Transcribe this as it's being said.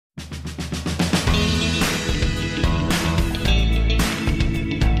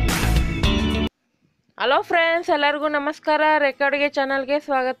Hello friends, ಎಲ್ಲರಿಗೂ ನಮಸ್ಕಾರ. ರೆಕಾರ್ಡ್ಗೆ ಚಾನಲ್ಗೆ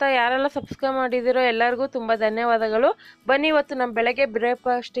ಸ್ವಾಗತ. ಯಾರೆಲ್ಲ ಸಬ್ಸ್ಕ್ರೈಬ್ ಮಾಡಿದಿರೋ ಎಲ್ಲರಿಗೂ ತುಂಬ ಧನ್ಯವಾದಗಳು. ಬನ್ನಿ, ಇವತ್ತು ನಮ್ಮ ಬೆಳಗ್ಗೆ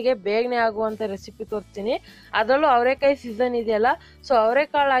ಬ್ರೇಕ್ಫಾಸ್ಟಿಗೆ ಬೇಗನೆ ಆಗುವಂಥ ರೆಸಿಪಿ ತೋರಿಸ್ತೀನಿ. ಅದರಲ್ಲೂ ಅವರೆಕಾಯಿ ಸೀಸನ್ ಇದೆಯಲ್ಲ, ಸೊ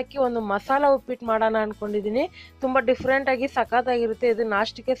ಅವರೆಕಾಳು ಹಾಕಿ ಒಂದು ಮಸಾಲ ಉಪ್ಪಿಟ್ಟು ಮಾಡೋಣ ಅಂದ್ಕೊಂಡಿದ್ದೀನಿ. ತುಂಬ ಡಿಫ್ರೆಂಟಾಗಿ ಸಖತ್ತಾಗಿರುತ್ತೆ. ಇದು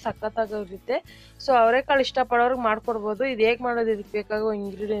ನಾಷ್ಟಿಗೆ ಸಖತ್ತಾಗಿರುತ್ತೆ. ಸೊ ಅವರೆಕಾಳು ಇಷ್ಟಪಡೋರಿಗೆ ಮಾಡ್ಕೊಡ್ಬೋದು. ಇದು ಹೇಗೆ ಮಾಡೋದು, ಇದಕ್ಕೆ ಬೇಕಾಗೋ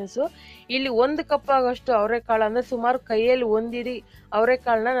ಇಂಗ್ರೀಡಿಯೆಂಟ್ಸು ಇಲ್ಲಿ 1 ಕಪ್ ಆಗೋಷ್ಟು ಅವರೆಕಾಳು, ಅಂದರೆ ಸುಮಾರು ಕೈಯಲ್ಲಿ ಒಂದಿಡಿ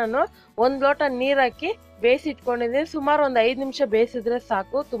ಅವರೆಕಾಳನ್ನ ನಾನು 1 ಲೋಟ ನೀರು ಹಾಕಿ ಬೇಯಿಸಿಟ್ಕೊಂಡಿದ್ದೀನಿ. ಸುಮಾರು ಒಂದು 5 ನಿಮಿಷ ಬೇಯಿಸಿದ್ರೆ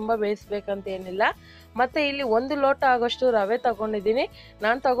ಸಾಕು, ತುಂಬ ಬೇಯಿಸ್ಬೇಕಂತ ಏನಿಲ್ಲ. ಮತ್ತು ಇಲ್ಲಿ 1 ಲೋಟ ಆಗೋಷ್ಟು ರವೆ ತಗೊಂಡಿದ್ದೀನಿ.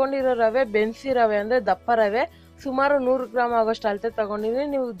 ನಾನು ತಗೊಂಡಿರೋ ರವೆ ಬೆನ್ಸಿ ರವೆ, ಅಂದರೆ ದಪ್ಪ ರವೆ. ಸುಮಾರು 100 ಗ್ರಾಮ್ ಆಗೋಷ್ಟು ಅಳತೆ ತಗೊಂಡಿದ್ದೀನಿ.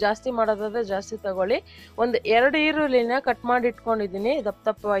 ನೀವು ಜಾಸ್ತಿ ಮಾಡೋದಾದ್ರೆ ಜಾಸ್ತಿ ತಗೊಳ್ಳಿ. ಒಂದು 2 ಈರುಳ್ಳಿನ ಕಟ್ ಮಾಡಿ ಇಟ್ಕೊಂಡಿದ್ದೀನಿ ದಪ್ಪ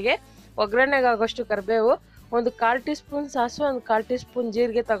ದಪ್ಪವಾಗಿ. ಒಗ್ಗರಣೆಗೆ ಆಗೋಷ್ಟು ಕರಿಬೇವು, ಒಂದು 1/4 ಟೀ ಸ್ಪೂನ್ ಸಾಸಿವೆ, ಒಂದು 1/4 ಟೀ ಸ್ಪೂನ್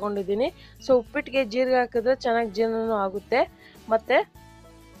ಜೀರಿಗೆ ತಗೊಂಡಿದ್ದೀನಿ. ಸೊ ಉಪ್ಪಿಟ್ಟಿಗೆ ಜೀರಿಗೆ ಹಾಕಿದ್ರೆ ಚೆನ್ನಾಗಿ ಜೀರ್ಣನೂ ಆಗುತ್ತೆ. ಮತ್ತು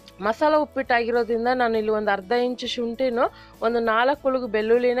ಮಸಾಲ ಉಪ್ಪಿಟ್ಟಾಗಿರೋದ್ರಿಂದ ನಾನು ಇಲ್ಲಿ ಒಂದು ಅರ್ಧ ಇಂಚು ಶುಂಠಿನೂ ಒಂದು 4 ಕುಳುಗು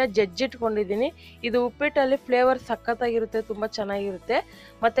ಬೆಳ್ಳುಳ್ಳಿನ ಜಜ್ಜಿಟ್ಕೊಂಡಿದ್ದೀನಿ. ಇದು ಉಪ್ಪಿಟ್ಟಲ್ಲಿ ಫ್ಲೇವರ್ ಸಖತ್ತಾಗಿರುತ್ತೆ, ತುಂಬ ಚೆನ್ನಾಗಿರುತ್ತೆ.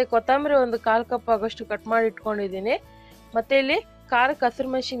 ಮತ್ತು ಕೊತ್ತಂಬರಿ ಒಂದು 1/4 ಕಪ್ ಆಗೋಷ್ಟು ಕಟ್ ಮಾಡಿ ಇಟ್ಕೊಂಡಿದ್ದೀನಿ. ಮತ್ತು ಇಲ್ಲಿ ಖಾರಕ್ಕೆ ಹಸಿರು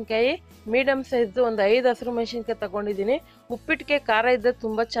ಮೆಣಸಿನ್ಕಾಯಿ ಮೀಡಿಯಮ್ ಸೈಜ್ದು ಒಂದು 5 ಹಸಿರು ಮೆಣಸಿನ್ಕಾಯಿ ತಗೊಂಡಿದ್ದೀನಿ. ಉಪ್ಪಿಟ್ಟಿಗೆ ಖಾರ ಇದ್ದರೆ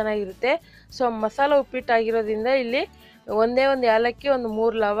ತುಂಬ ಚೆನ್ನಾಗಿರುತ್ತೆ. ಸೊ ಮಸಾಲ ಉಪ್ಪಿಟ್ಟಾಗಿರೋದ್ರಿಂದ ಇಲ್ಲಿ ಒಂದೇ ಒಂದು ಏಲಕ್ಕಿ, ಒಂದು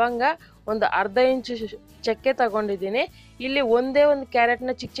 3 ಲವಂಗ, ಒಂದು ಅರ್ಧ ಇಂಚು ಚಕ್ಕೆ ತಗೊಂಡಿದ್ದೀನಿ. ಇಲ್ಲಿ ಒಂದೇ ಒಂದು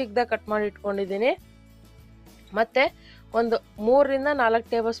ಕ್ಯಾರೆಟ್ನ ಚಿಕ್ಕ ಚಿಕ್ಕದಾಗಿ ಕಟ್ ಮಾಡಿ ಇಟ್ಕೊಂಡಿದ್ದೀನಿ. ಮತ್ತು ಒಂದು 3 ರಿಂದ 4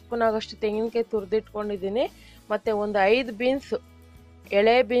 ಟೇಬಲ್ ಸ್ಪೂನ್ ಆಗೋಷ್ಟು ತೆಂಗಿನಕಾಯಿ ತುರಿದಿಟ್ಕೊಂಡಿದ್ದೀನಿ. ಮತ್ತು ಒಂದು 5 ಬೀನ್ಸು,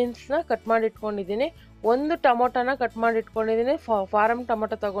 ಎಳೆ ಬೀನ್ಸ್ನ ಕಟ್ ಮಾಡಿ ಇಟ್ಕೊಂಡಿದ್ದೀನಿ. ಒಂದು ಟೊಮೊಟೊನ ಕಟ್ ಮಾಡಿ ಇಟ್ಕೊಂಡಿದ್ದೀನಿ. ಫಾರಮ್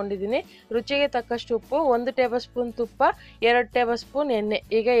ಟೊಮೊಟೊ ತೊಗೊಂಡಿದ್ದೀನಿ. ರುಚಿಗೆ ತಕ್ಕಷ್ಟು ಉಪ್ಪು, 1 ಟೇಬಲ್ ಸ್ಪೂನ್ ತುಪ್ಪ, 2 ಟೇಬಲ್ ಸ್ಪೂನ್ ಎಣ್ಣೆ.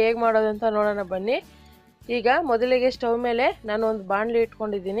 ಈಗ ಹೇಗೆ ಮಾಡೋದಂತ ನೋಡೋಣ ಬನ್ನಿ. ಈಗ ಮೊದಲಿಗೆ ಸ್ಟವ್ ಮೇಲೆ ನಾನು ಒಂದು ಬಾಣಲಿ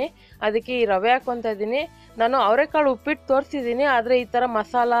ಇಟ್ಕೊಂಡಿದ್ದೀನಿ. ಅದಕ್ಕೆ ಈ ರವೆ ಹಾಕ್ಕೊತಾ ಇದ್ದೀನಿ. ನಾನು ಅವರೆಕಾಳು ಉಪ್ಪಿಟ್ಟು ತೋರಿಸಿದ್ದೀನಿ, ಆದರೆ ಈ ಥರ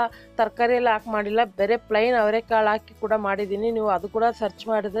ಮಸಾಲ ತರಕಾರಿ ಎಲ್ಲ ಹಾಕಿ ಮಾಡಿಲ್ಲ. ಬೇರೆ ಪ್ಲೈನ್ ಅವರೆಕಾಳು ಹಾಕಿ ಕೂಡ ಮಾಡಿದ್ದೀನಿ. ನೀವು ಅದು ಕೂಡ ಸರ್ಚ್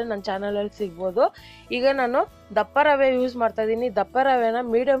ಮಾಡಿದ್ರೆ ನನ್ನ ಚಾನಲಲ್ಲಿ ಸಿಗ್ಬೋದು. ಈಗ ನಾನು ದಪ್ಪ ರವೆ ಯೂಸ್ ಮಾಡ್ತಾಯಿದ್ದೀನಿ. ದಪ್ಪ ರವೆನ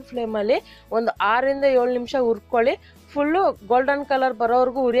ಮೀಡಿಯಮ್ ಫ್ಲೇಮಲ್ಲಿ ಒಂದು 6 ರಿಂದ 7 ನಿಮಿಷ ಹುರ್ಕೊಳ್ಳಿ. ಫುಲ್ಲು ಗೋಲ್ಡನ್ ಕಲರ್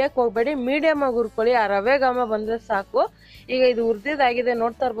ಬರೋವರೆಗೂ ಹುರಿಯೋಕ್ಕೆ ಹೋಗಬೇಡಿ, ಮೀಡಿಯಮಾಗಿ ಹುರ್ಕೊಳ್ಳಿ. ಆ ರವೆ ಘಮ ಬಂದರೆ ಸಾಕು. ಈಗ ಇದು ಹುರಿದಿದ್ದಾಗಿದೆ,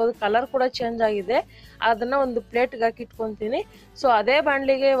 ನೋಡ್ತಾ ಇರ್ಬೋದು. ಕಲರ್ ಕೂಡ ಚೇಂಜ್ ಆಗಿದೆ. ಅದನ್ನು ಒಂದು ಪ್ಲೇಟ್ಗೆ ಹಾಕಿ ಇಟ್ಕೊತೀನಿ. ಸೊ ಅದೇ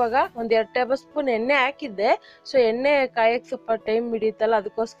ಬಾಣಲಿಗೆ ಇವಾಗ ಒಂದು 2 ಟೇಬಲ್ ಸ್ಪೂನ್ ಎಣ್ಣೆ ಹಾಕಿದ್ದೆ. ಸೊ ಎಣ್ಣೆ ಕಾಯಕ್ಕೆ ಸ್ವಲ್ಪ ಟೈಮ್ ಹಿಡಿಯುತ್ತಲ್ಲ,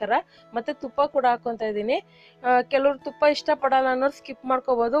 ಅದಕ್ಕೋಸ್ಕರ. ಮತ್ತು ತುಪ್ಪ ಕೂಡ ಹಾಕ್ಕೊತಾ ಇದ್ದೀನಿ. ಕೆಲವರು ತುಪ್ಪ ಇಷ್ಟಪಡಲ್ಲ ಅನ್ನೋರು ಸ್ಕಿಪ್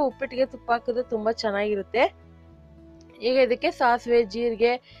ಮಾಡ್ಕೋಬೋದು. ಉಪ್ಪಿಟ್ಟಿಗೆ ತುಪ್ಪ ಹಾಕಿದ್ರೆ ತುಂಬ ಚೆನ್ನಾಗಿರುತ್ತೆ. ಈಗ ಇದಕ್ಕೆ ಸಾಸಿವೆ,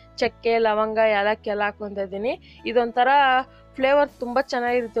 ಜೀರಿಗೆ, ಚಕ್ಕೆ, ಲವಂಗ, ಏಲಕ್ಕಿ ಎಲ್ಲ ಹಾಕ್ಕೊತಾ ಇದ್ದೀನಿ. ಇದೊಂಥರ ಫ್ಲೇವರ್ ತುಂಬ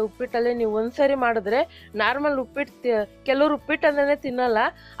ಚೆನ್ನಾಗಿರುತ್ತೆ ಉಪ್ಪಿಟ್ಟಲ್ಲಿ. ನೀವು ಒಂದ್ಸರಿ ಮಾಡಿದ್ರೆ ನಾರ್ಮಲ್ ಉಪ್ಪಿಟ್ಟು, ಕೆಲವರು ಉಪ್ಪಿಟ್ಟು ಅಂದ್ರೆ ತಿನ್ನಲ್ಲ,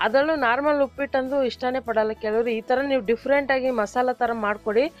 ಅದರಲ್ಲೂ ನಾರ್ಮಲ್ ಉಪ್ಪಿಟ್ಟಂದು ಇಷ್ಟನೇ ಪಡಲ್ಲ ಕೆಲವರು. ಈ ಥರ ನೀವು ಡಿಫ್ರೆಂಟಾಗಿ ಮಸಾಲ ಥರ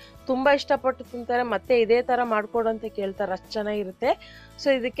ಮಾಡಿಕೊಡಿ, ತುಂಬ ಇಷ್ಟಪಟ್ಟು ತಿಂತಾರೆ. ಮತ್ತೆ ಇದೇ ಥರ ಮಾಡಿಕೊಡು ಅಂತ ಕೇಳ್ತಾರೆ, ಅಷ್ಟು ಚೆನ್ನಾಗಿರುತ್ತೆ. ಸೊ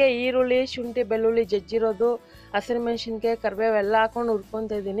ಇದಕ್ಕೆ ಈರುಳ್ಳಿ, ಶುಂಠಿ, ಬೆಳ್ಳುಳ್ಳಿ ಜಜ್ಜಿರೋದು, ಹಸಿರು ಮೆಣಸಿನ್ಕಾಯಿ, ಕರಿಬೇವು ಎಲ್ಲ ಹಾಕೊಂಡು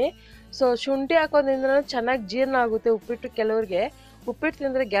ಹುರ್ಕೊತಾ ಇದ್ದೀನಿ. ಸೊ ಶುಂಠಿ ಹಾಕೋದ್ರಿಂದ ಚೆನ್ನಾಗಿ ಜೀರ್ಣ ಆಗುತ್ತೆ ಉಪ್ಪಿಟ್ಟು. ಕೆಲವ್ರಿಗೆ ಉಪ್ಪಿಟ್ಟು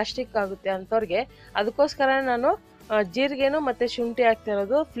ತಿಂದರೆ ಗ್ಯಾಸ್ಟ್ರಿಕ್ ಆಗುತ್ತೆ ಅಂಥವ್ರಿಗೆ. ಅದಕ್ಕೋಸ್ಕರ ನಾನು ಜೀರಿಗೆನೂ ಮತ್ತು ಶುಂಠಿ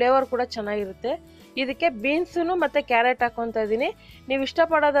ಹಾಕ್ತಿರೋದು. ಫ್ಲೇವರ್ ಕೂಡ ಚೆನ್ನಾಗಿರುತ್ತೆ. ಇದಕ್ಕೆ ಬೀನ್ಸು ಮತ್ತು ಕ್ಯಾರೆಟ್ ಹಾಕ್ಕೊತಾ ಇದ್ದೀನಿ. ನೀವು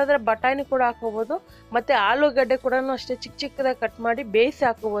ಇಷ್ಟಪಡೋದಾದರೆ ಬಟಾಣಿ ಕೂಡ ಹಾಕ್ಕೋಬೋದು. ಮತ್ತು ಆಲೂಗಡ್ಡೆ ಕೂಡ ಅಷ್ಟೇ ಚಿಕ್ಕ ಚಿಕ್ಕದಾಗಿ ಕಟ್ ಮಾಡಿ ಬೇಯಿಸಿ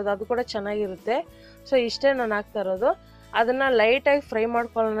ಹಾಕ್ಕೋಬೋದು, ಅದು ಕೂಡ ಚೆನ್ನಾಗಿರುತ್ತೆ. ಸೊ ಇಷ್ಟೇ ನಾನು ಹಾಕ್ತಾ ಇರೋದು. ಅದನ್ನು ಲೈಟಾಗಿ ಫ್ರೈ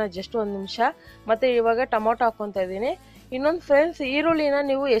ಮಾಡ್ಕೊಳ್ಳೋಣ ಜಸ್ಟ್ 1 ನಿಮಿಷ. ಮತ್ತು ಇವಾಗ ಟೊಮೊಟೊ ಹಾಕ್ಕೊತಾ ಇದ್ದೀನಿ. ಇನ್ನೊಂದು ಫ್ರೆಂಡ್ಸ್, ಈರುಳ್ಳಿನ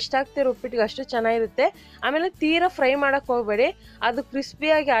ನೀವು ಎಷ್ಟು ಹಾಕ್ತೀರೋ ಉಪ್ಪಿಟ್ಟಿಗೆ ಅಷ್ಟು ಚೆನ್ನಾಗಿರುತ್ತೆ. ಆಮೇಲೆ ತೀರಾ ಫ್ರೈ ಮಾಡೋಕ್ಕೆ ಹೋಗಬೇಡಿ, ಅದು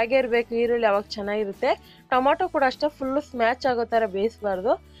ಕ್ರಿಸ್ಪಿಯಾಗಿ ಆಗೇ ಇರಬೇಕು ಈರುಳ್ಳಿ, ಅವಾಗ ಚೆನ್ನಾಗಿರುತ್ತೆ. ಟೊಮೊಟೊ ಕೂಡ ಅಷ್ಟೇ ಫುಲ್ಲು ಸ್ಮ್ಯಾಚ್ ಆಗೋ ಥರ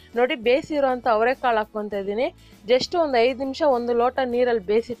ಬೇಯಿಸಬಾರ್ದು. ನೋಡಿ, ಬೇಯಿಸಿರೋ ಅಂಥ ಅವರೆಕಾಳು ಹಾಕ್ಕೊತಾ ಇದ್ದೀನಿ. ಜಸ್ಟ್ ಒಂದು 5 ನಿಮಿಷ 1 ಲೋಟ ನೀರಲ್ಲಿ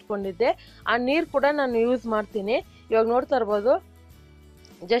ಬೇಯಿಸಿಟ್ಕೊಂಡಿದ್ದೆ. ಆ ನೀರು ಕೂಡ ನಾನು ಯೂಸ್ ಮಾಡ್ತೀನಿ. ಇವಾಗ ನೋಡ್ತಾ ಇರ್ಬೋದು,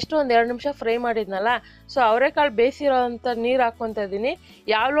 ಜಸ್ಟ್ ಒಂದು 2 ನಿಮಿಷ ಫ್ರೈ ಮಾಡಿದ್ನಲ್ಲ. ಸೊ ಅವರೆಕಾಳು ಬೇಯಿಸಿರೋ ಅಂಥ ನೀರು ಹಾಕ್ಕೊತಾ ಇದ್ದೀನಿ.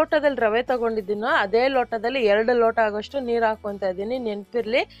 ಯಾವ ಲೋಟದಲ್ಲಿ ರವೆ ತೊಗೊಂಡಿದ್ದೀನೋ ಅದೇ ಲೋಟದಲ್ಲಿ 2 ಲೋಟ ಆಗೋಷ್ಟು ನೀರು ಹಾಕ್ಕೊತಾ ಇದ್ದೀನಿ.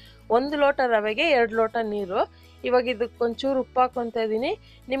 ನೆನಪಿರಲಿ, 1 ಲೋಟ ರವೆಗೆ 2 ಲೋಟ ನೀರು. ಇವಾಗ ಇದಕ್ಕೆ ಒಂಚೂರು ಉಪ್ಪು ಹಾಕ್ಕೊತಾ ಇದ್ದೀನಿ.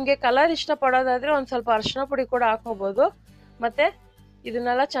 ನಿಮಗೆ ಕಲರ್ ಇಷ್ಟಪಡೋದಾದರೆ ಒಂದು ಸ್ವಲ್ಪ ಅರಿಶಿನ ಪುಡಿ ಕೂಡ ಹಾಕ್ಕೋಬೋದು. ಮತ್ತು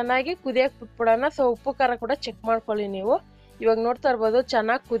ಇದನ್ನೆಲ್ಲ ಚೆನ್ನಾಗಿ ಕುದಿಯೋಕ್ಕೆ ಬಿಟ್ಬಿಡೋಣ. ಸೊ ಉಪ್ಪು ಖಾರ ಕೂಡ ಚೆಕ್ ಮಾಡ್ಕೊಳ್ಳಿ ನೀವು. ಇವಾಗ ನೋಡ್ತಾ ಇರ್ಬೋದು,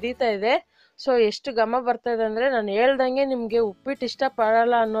 ಚೆನ್ನಾಗಿ ಕುದೀತಾ ಇದೆ. ಸೊ ಎಷ್ಟು ಘಮ ಬರ್ತಾಯಿದೆ ಅಂದರೆ, ನಾನು ಹೇಳ್ದಂಗೆ ನಿಮಗೆ ಉಪ್ಪಿಟ್ಟು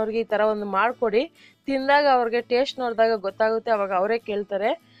ಇಷ್ಟಪಡಲ್ಲ ಅನ್ನೋರಿಗೆ ಈ ಥರ ಒಂದು ಮಾಡಿಕೊಡಿ. ತಿಂದಾಗ ಅವ್ರಿಗೆ ಟೇಸ್ಟ್ ನೋಡಿದಾಗ ಗೊತ್ತಾಗುತ್ತೆ, ಅವಾಗ ಅವರೇ ಕೇಳ್ತಾರೆ.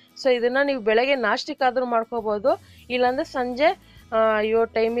 ಸೊ ಇದನ್ನು ನೀವು ಬೆಳಗ್ಗೆ ನಾಷ್ಟಕ್ಕಾದರೂ ಮಾಡ್ಕೋಬೋದು, ಇಲ್ಲಾಂದರೆ ಸಂಜೆ ಅಯ್ಯೋ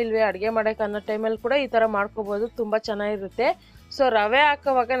ಟೈಮ್ ಇಲ್ವೇ ಅಡುಗೆ ಮಾಡೋಕ್ಕೆ ಅನ್ನೋ ಟೈಮಲ್ಲಿ ಕೂಡ ಈ ಥರ ಮಾಡ್ಕೋಬೋದು, ತುಂಬ ಚೆನ್ನಾಗಿರುತ್ತೆ. ಸೊ ರವೆ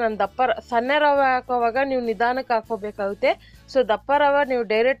ಹಾಕೋವಾಗ ನಾನು ಸಣ್ಣ ರವೆ ಹಾಕೋವಾಗ ನೀವು ನಿಧಾನಕ್ಕೆ ಹಾಕೋಬೇಕಾಗುತ್ತೆ. ಸೊ ದಪ್ಪ ರವೆ ನೀವು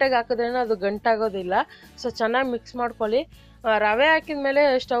ಡೈರೆಕ್ಟಾಗಿ ಹಾಕಿದ್ರೇ ಅದು ಗಂಟಾಗೋದಿಲ್ಲ. ಸೊ ಚೆನ್ನಾಗಿ ಮಿಕ್ಸ್ ಮಾಡ್ಕೊಳ್ಳಿ. ರವೆ ಹಾಕಿದ ಮೇಲೆ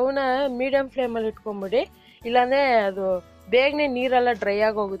ಸ್ಟವ್ನ ಮೀಡಿಯಮ್ ಫ್ಲೇಮಲ್ಲಿ ಇಟ್ಕೊಂಬಿಡಿ, ಇಲ್ಲಾಂದರೆ ಅದು ಬೇಗನೆ ನೀರೆಲ್ಲ ಡ್ರೈ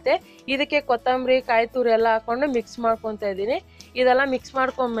ಆಗೋಗುತ್ತೆ. ಇದಕ್ಕೆ ಕೊತ್ತಂಬರಿ, ಕಾಯಿ ತುರಿ ಎಲ್ಲ ಹಾಕ್ಕೊಂಡು ಮಿಕ್ಸ್ ಮಾಡ್ಕೊತಾ ಇದ್ದೀನಿ. ಇದೆಲ್ಲ ಮಿಕ್ಸ್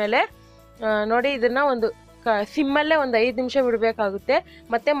ಮಾಡ್ಕೊಂಡ್ಮೇಲೆ ನೋಡಿ ಇದನ್ನು ಒಂದು ಸಿಮ್ಮಲ್ಲೇ ಒಂದು 5 ನಿಮಿಷ ಬಿಡಬೇಕಾಗುತ್ತೆ.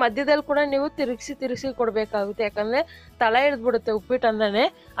 ಮತ್ತು ಮಧ್ಯದಲ್ಲಿ ಕೂಡ ನೀವು ತಿರುಗಿಸಿ ಕೊಡಬೇಕಾಗುತ್ತೆ, ಯಾಕಂದರೆ ತಳ ಹಿಡಿದ್ಬಿಡುತ್ತೆ ಉಪ್ಪಿಟ್ಟು ಅಂದ್ರೆ.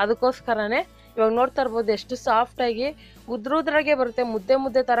 ಅದಕ್ಕೋಸ್ಕರನೇ ಇವಾಗ ನೋಡ್ತಾ ಇರ್ಬೋದು ಎಷ್ಟು ಸಾಫ್ಟಾಗಿ ಉದ್ರಾಗೆ ಬರುತ್ತೆ.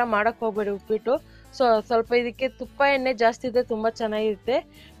 ಮುದ್ದೆ ಥರ ಮಾಡೋಕ್ಕೆ ಹೋಗ್ಬೇಡಿ ಉಪ್ಪಿಟ್ಟು. ಸ್ವಲ್ಪ ಇದಕ್ಕೆ ತುಪ್ಪ ಎಣ್ಣೆ ಜಾಸ್ತಿ ಇದೆ, ತುಂಬ ಚೆನ್ನಾಗಿರುತ್ತೆ.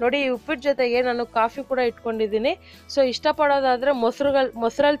 ನೋಡಿ ಈ ಉಪ್ಪಿಟ್ಟು ಜೊತೆಗೆ ನಾನು ಕಾಫಿ ಕೂಡ ಇಟ್ಕೊಂಡಿದ್ದೀನಿ. ಇಷ್ಟಪಡೋದಾದರೆ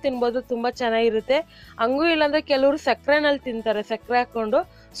ಮೊಸರಲ್ಲಿ ತಿನ್ಬೋದು, ತುಂಬ ಚೆನ್ನಾಗಿರುತ್ತೆ. ಹಂಗೂ ಇಲ್ಲಾಂದರೆ ಕೆಲವರು ಸಕ್ಕರೆನಲ್ಲಿ ತಿಂತಾರೆ, ಸಕ್ಕರೆ ಹಾಕ್ಕೊಂಡು.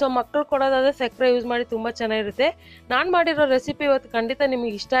 ಮಕ್ಕಳು ಕೊಡೋದಾದರೆ ಸಕ್ಕರೆ ಯೂಸ್ ಮಾಡಿ, ತುಂಬ ಚೆನ್ನಾಗಿರುತ್ತೆ. ನಾನು ಮಾಡಿರೋ ರೆಸಿಪಿ ಇವತ್ತು ಖಂಡಿತ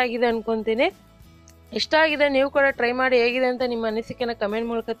ನಿಮಗೆ ಇಷ್ಟ ಆಗಿದೆ ಅನ್ಕೊತೀನಿ. ಇಷ್ಟ ಆಗಿದೆ, ನೀವು ಕೂಡ ಟ್ರೈ ಮಾಡಿ ಹೇಗಿದೆ ಅಂತ ನಿಮ್ಮ ಅನಿಸಿಕೆನ ಕಮೆಂಟ್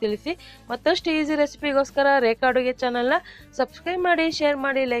ಮೂಲಕ ತಿಳಿಸಿ. ಮತ್ತಷ್ಟು ಈಸಿ ರೆಸಿಪಿಗೋಸ್ಕರ ರೇಖಾ ಅಡುಗೆ ಚಾನಲ್ನ ಸಬ್ಸ್ಕ್ರೈಬ್ ಮಾಡಿ, ಶೇರ್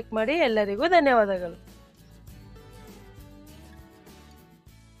ಮಾಡಿ, ಲೈಕ್ ಮಾಡಿ. ಎಲ್ಲರಿಗೂ ಧನ್ಯವಾದಗಳು.